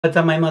What's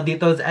up, my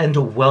malditos,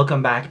 and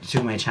welcome back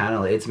to my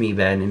channel. It's me,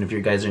 Ben, and if you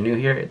guys are new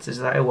here, it's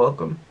just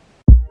welcome.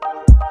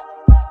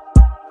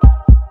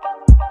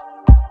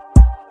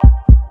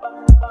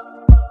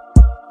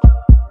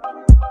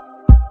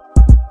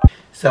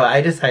 So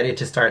I decided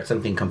to start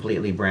something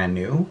completely brand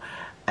new,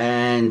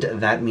 and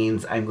that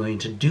means I'm going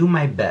to do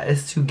my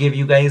best to give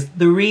you guys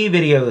 3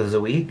 videos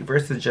a week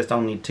versus just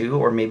only 2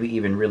 or maybe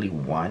even really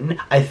 1.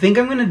 I think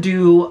I'm gonna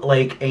do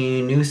like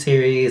a new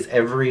series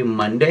every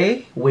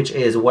Monday, which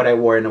is what I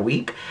wore in a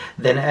week.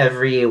 Then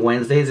every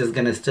Wednesdays is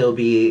gonna still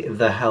be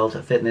the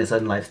health, fitness,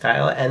 and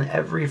lifestyle, and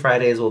every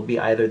Fridays will be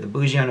either the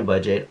Bougie on a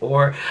Budget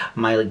or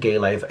my Gay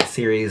Life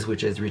series,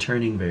 which is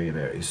returning very,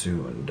 very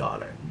soon,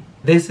 darling.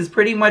 This is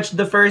pretty much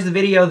the first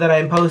video that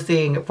I'm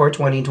posting for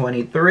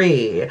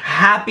 2023.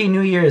 Happy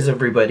New Year's,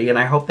 everybody, and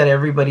I hope that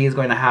everybody is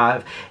going to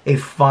have a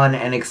fun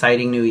and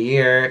exciting new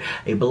year,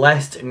 a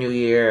blessed new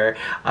year.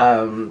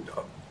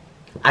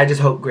 I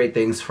just hope great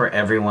things for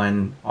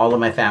everyone, all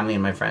of my family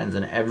and my friends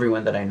and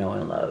everyone that I know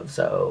and love.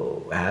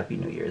 So, Happy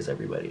New Year's,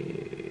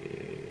 everybody.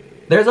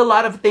 There's a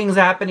lot of things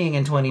happening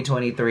in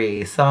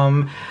 2023.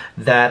 Some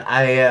that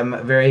I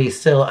am very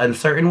still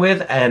uncertain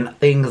with, and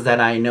things that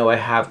I know I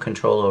have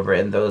control over.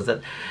 And those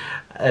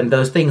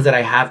things that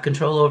I have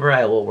control over,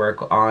 I will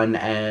work on,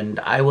 and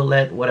I will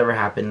let whatever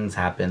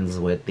happens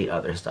with the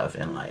other stuff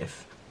in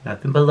life.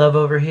 Nothing but love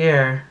over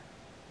here.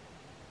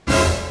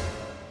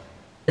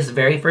 This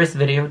very first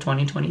video of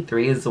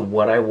 2023 is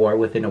what I wore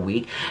within a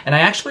week, and I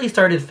actually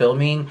started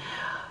filming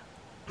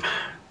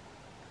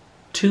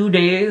 2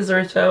 days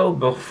or so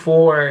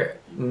before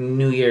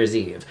New Year's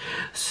Eve.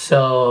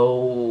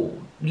 So,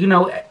 you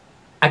know,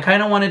 I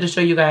kind of wanted to show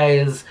you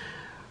guys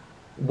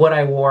what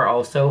I wore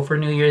also for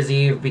New Year's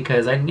Eve,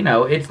 because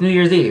it's New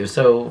Year's Eve,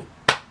 so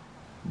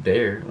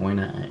there, why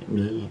not?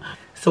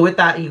 So with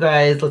that, you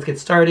guys, let's get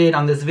started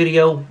on this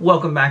video.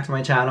 Welcome back to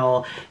my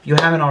channel. If you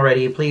haven't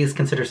already, please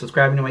consider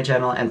subscribing to my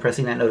channel and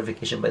pressing that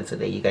notification button so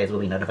that you guys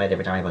will be notified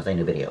every time I post a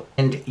new video.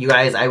 And you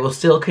guys, I will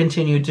still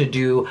continue to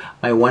do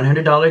my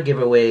 $100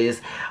 giveaways.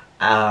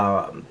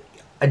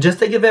 Just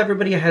to give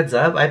everybody a heads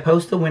up, I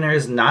post the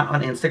winners not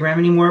on Instagram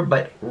anymore,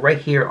 but right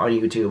here on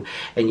YouTube.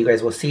 And you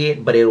guys will see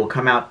it, but it will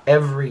come out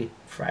every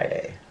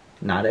Friday.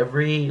 Not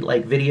every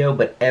video,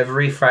 but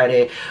every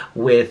Friday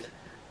with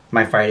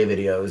my Friday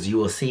videos. You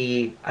will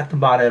see at the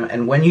bottom,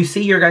 and when you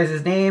see your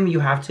guys' name, you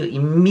have to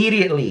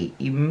immediately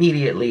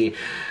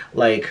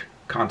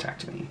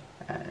contact me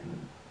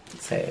and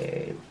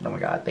say, oh my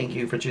god, thank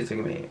you for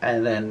choosing me,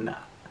 and then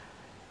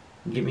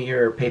give me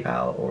your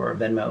PayPal or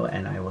Venmo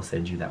and I will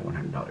send you that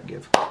 $100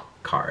 gift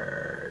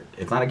card.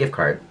 It's not a gift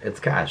card, it's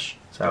cash.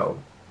 So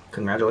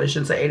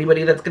congratulations to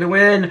anybody that's gonna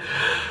win.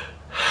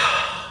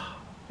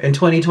 In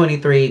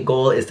 2023,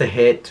 goal is to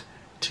hit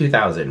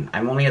 2,000.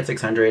 I'm only at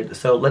 600,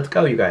 so let's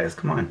go, you guys.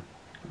 Come on.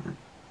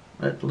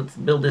 Let's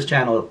build this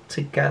channel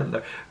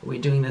together.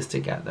 We're doing this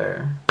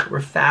together.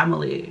 We're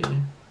family.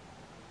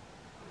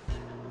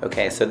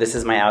 Okay, so this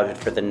is my outfit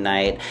for the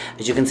night.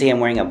 As you can see, I'm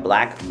wearing a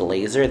black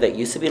blazer that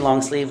used to be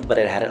long sleeve, but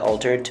it had it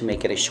altered to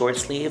make it a short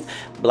sleeve,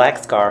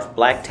 black scarf,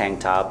 black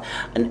tank top,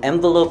 an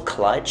envelope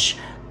clutch,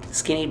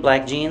 skinny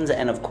black jeans,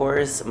 and of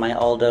course my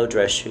Aldo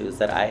dress shoes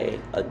that I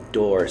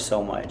adore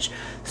so much.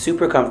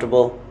 Super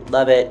comfortable,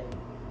 love it.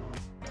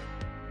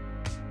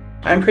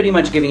 I'm pretty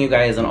much giving you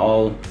guys an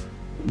all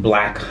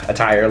black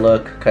attire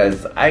look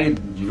because I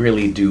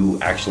really do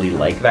actually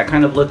like that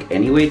kind of look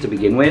anyway to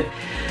begin with.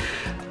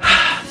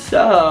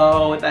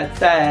 So with that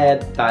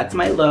said, that's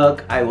my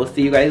look. I will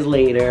see you guys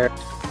later.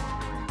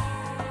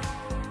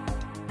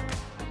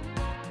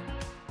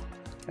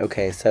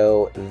 Okay,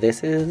 so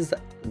this is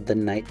the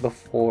night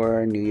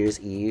before New Year's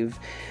Eve,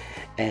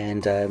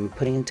 and I'm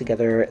putting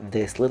together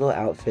this little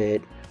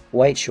outfit,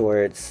 white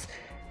shorts,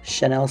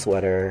 Chanel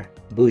sweater,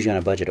 Bougie on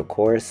a Budget of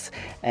course,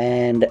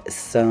 and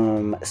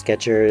some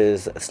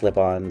Skechers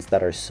slip-ons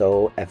that are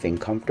so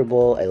effing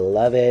comfortable. I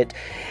love it.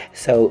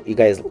 So you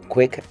guys,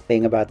 quick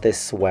thing about this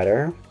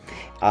sweater.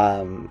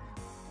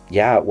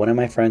 Yeah, one of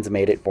my friends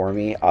made it for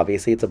me.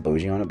 Obviously, it's a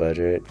Bougie on a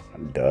Budget.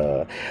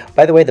 Duh.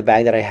 By the way, the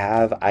bag that I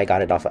have, I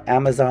got it off of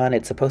Amazon.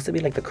 It's supposed to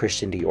be like the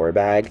Christian Dior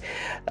bag,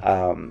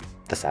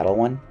 the saddle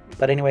one.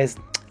 But anyways,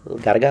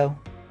 gotta go.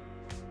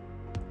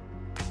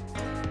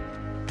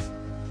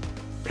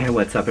 Hey,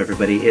 what's up,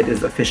 everybody? It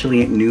is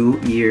officially New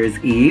Year's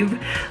Eve.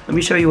 Let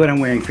me show you what I'm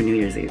wearing for New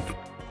Year's Eve.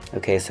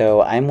 Okay,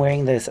 so I'm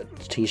wearing this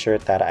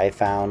t-shirt that I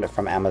found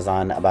from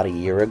Amazon about a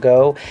year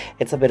ago.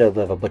 It's a bit of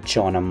a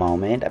buchona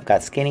moment. I've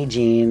got skinny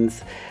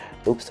jeans.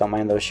 Oops, don't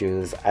mind those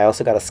shoes. I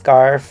also got a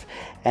scarf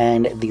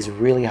and these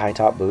really high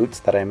top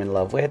boots that I'm in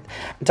love with.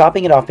 I'm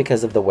topping it off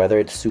because of the weather.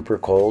 It's super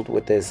cold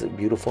with this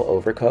beautiful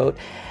overcoat.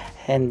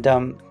 And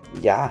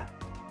yeah,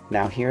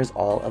 now here's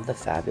all of the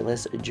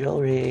fabulous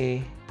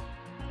jewelry.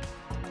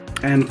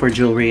 And for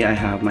jewelry, I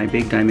have my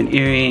big diamond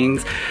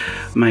earrings,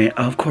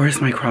 of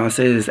course, my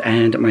crosses,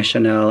 and my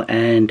Chanel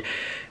and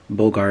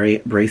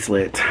Bulgari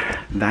bracelet.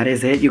 That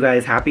is it, you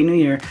guys. Happy New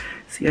Year.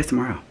 See you guys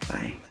tomorrow.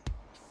 Bye.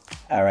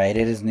 All right,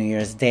 it is New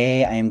Year's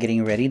Day. I am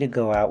getting ready to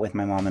go out with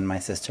my mom and my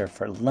sister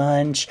for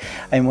lunch.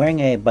 I'm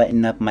wearing a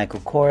button-up Michael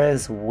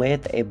Kors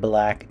with a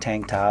black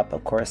tank top,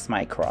 of course,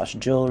 my cross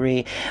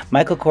jewelry,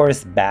 Michael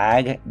Kors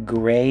bag,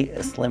 gray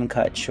slim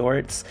cut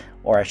shorts,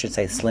 or I should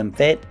say slim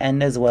fit,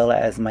 and as well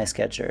as my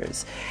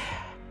Skechers.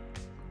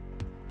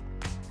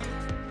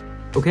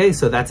 Okay,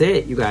 so that's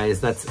it, you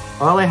guys. That's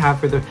all I have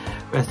for the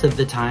rest of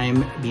the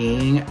time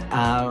being.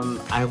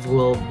 I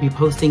will be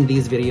posting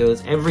these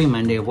videos every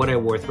Monday of what I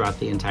wore throughout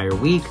the entire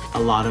week. A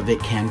lot of it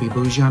can be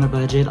bougie on a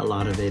budget. A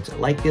lot of it,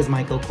 like this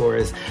Michael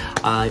Kors,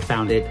 I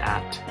found it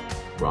at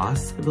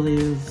Ross, I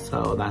believe.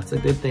 So that's a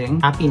good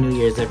thing. Happy New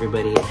Year's,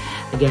 everybody.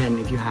 Again,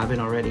 if you haven't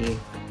already,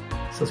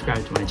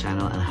 subscribe to my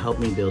channel and help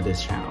me build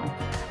this channel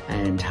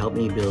and help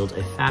me build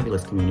a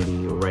fabulous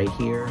community right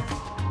here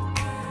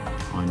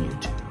on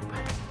YouTube.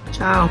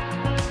 Ciao.